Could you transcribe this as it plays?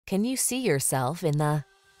Can you see yourself in the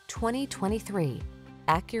 2023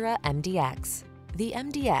 Acura MDX? The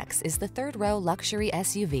MDX is the third-row luxury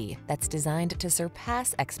SUV that's designed to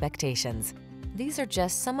surpass expectations. These are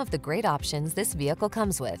just some of the great options this vehicle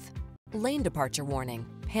comes with: lane departure warning,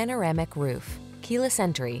 panoramic roof, keyless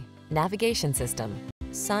entry, navigation system,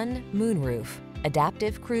 sun, moonroof,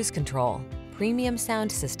 adaptive cruise control, premium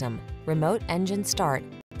sound system, remote engine start,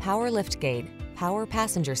 power liftgate, power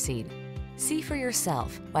passenger seat. See for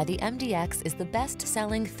yourself why the MDX is the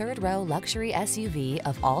best-selling third-row luxury SUV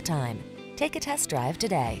of all time. Take a test drive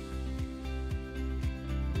today.